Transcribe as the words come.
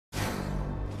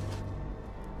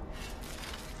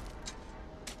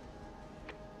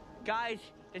Guys,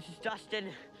 this is Dustin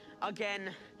again.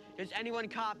 Does anyone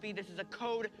copy? This is a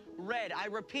code red. I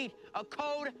repeat, a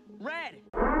code red.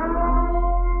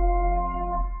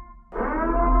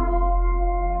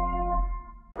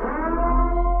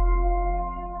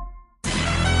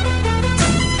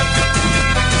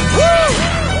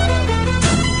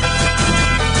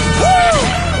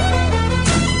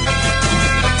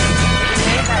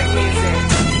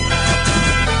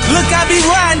 Look, I be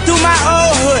riding through my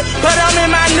old hood, but I'm in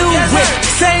my new whip.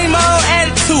 Same old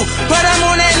attitude, but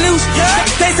I'm on that new shit.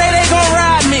 They say they gon'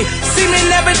 ride me, see me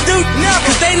never do,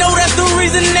 cause they know that's the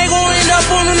reason they gon' end up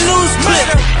on the news clip.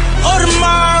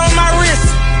 Audemars on my wrist,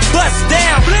 bust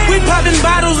down. We popping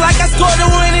bottles like I scored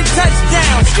a winning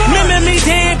touchdown. Remember me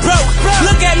dead broke,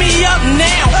 look at me up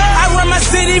now. I run my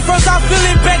city from South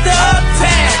Philly back to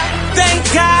Uptown. Thank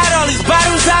God, all these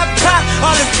bottles I pop,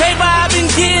 all this paper I've been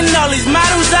getting, all these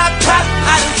models I pop.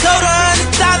 I done sold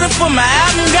 100,000 for my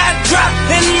album got dropped.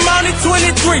 And I'm only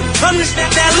 23, I'm just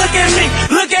that look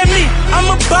at me,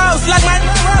 I'm a boss like my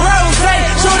Rose.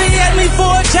 Shorty asked me for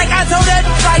a check, I told that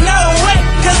like no way,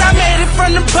 cause I made it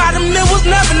from the bottom, it was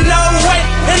never no way.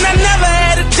 And I never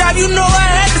had a job, you know I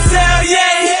had to sell,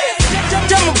 yeah.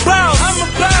 I'm a boss,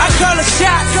 I call a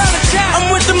shot,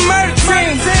 I'm with the murder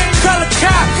team, call a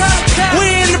cop. We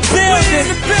in the building,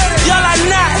 y'all are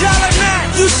not.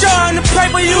 You showing the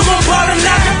paper, you gon' ball or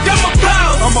not.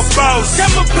 I'm a boss,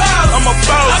 I'm a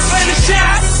boss. I play the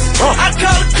shots, I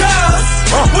call the calls.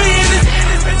 We in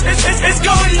this, it's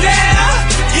going down.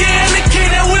 Yeah, in the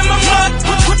kingdom with my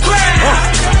motherfucking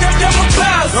crown. I'm a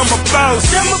boss, I'm a boss,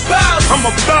 I'm a boss, I'm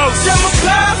a boss, I'm a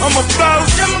boss, I'm a boss,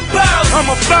 I'm a boss,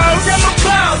 I'm a boss, I'm a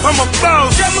boss, I'm a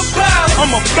boss, I'm a boss,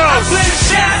 I'm a boss. I play the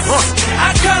shots, I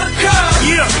call the calls.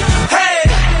 Yeah, hey.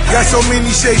 Got so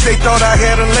many shades they thought I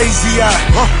had a lazy eye.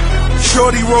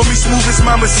 Shorty roll me smooth as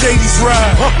my Mercedes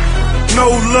ride. No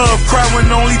love, cry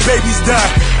when only babies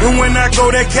die. And when I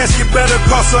go, that casket better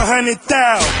cost 100,000.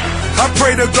 I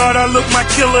pray to God I look my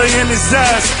killer in his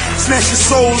eyes. Snatch his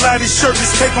soul out his shirt,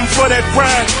 just take him for that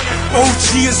ride.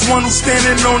 OG is one who's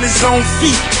standing on his own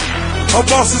feet. A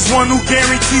boss is one who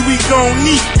guarantee we gon'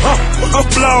 meet. A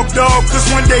blog dog, cause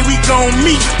one day we gon'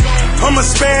 meet. I'ma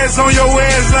spaz on your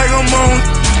ass like I'm on,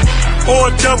 or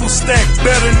a double stack,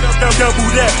 better double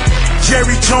that.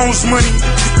 Jerry Jones money,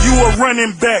 you a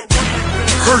running back.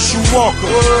 Herschel Walker,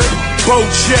 Bo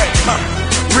Jack,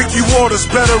 Ricky Waters,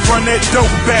 better run that dope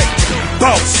back.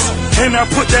 Boss, and I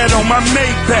put that on my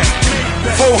Maybach.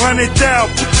 400,000,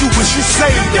 you wish you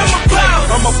saved that.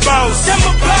 I'm a boss, I'm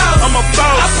a boss, I'm a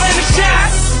boss. I play the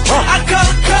shots, I call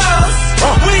the calls.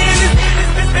 We in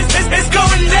this, it's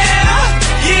going down.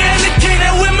 Yeah, in the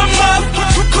kingdom with my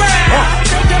motherfucking crown.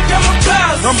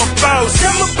 I'm a boss,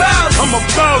 I'm a boss, I'm a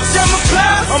boss, I'm a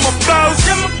boss, I'm a boss,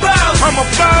 I'm a boss, I'm a boss, I'm a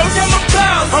boss, I'm a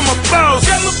boss, I'm a boss,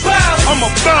 I'm a boss, I'm a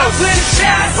boss. I play the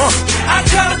shots, I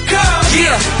call the calls.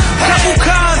 Yeah, couple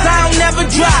cars I don't never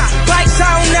drive, bikes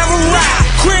I don't never ride,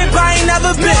 crib I ain't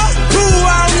never been, pool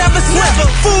I don't never swim.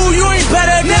 Fool, you ain't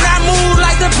better than I move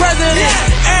like the president.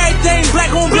 Everything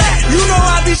black on black, you know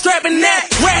I be strapping that.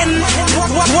 Ratting,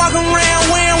 walking around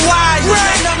wearing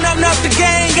wires. Up the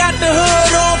gang, got the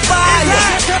hood on fire.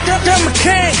 I'm a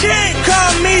king,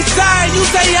 call me sire. You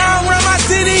say I don't run my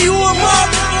city, you a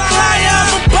motherfucker liar. I'm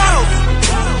a boss,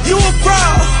 you a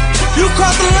fraud. You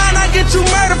cross the line, I get you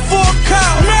murdered for a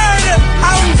call.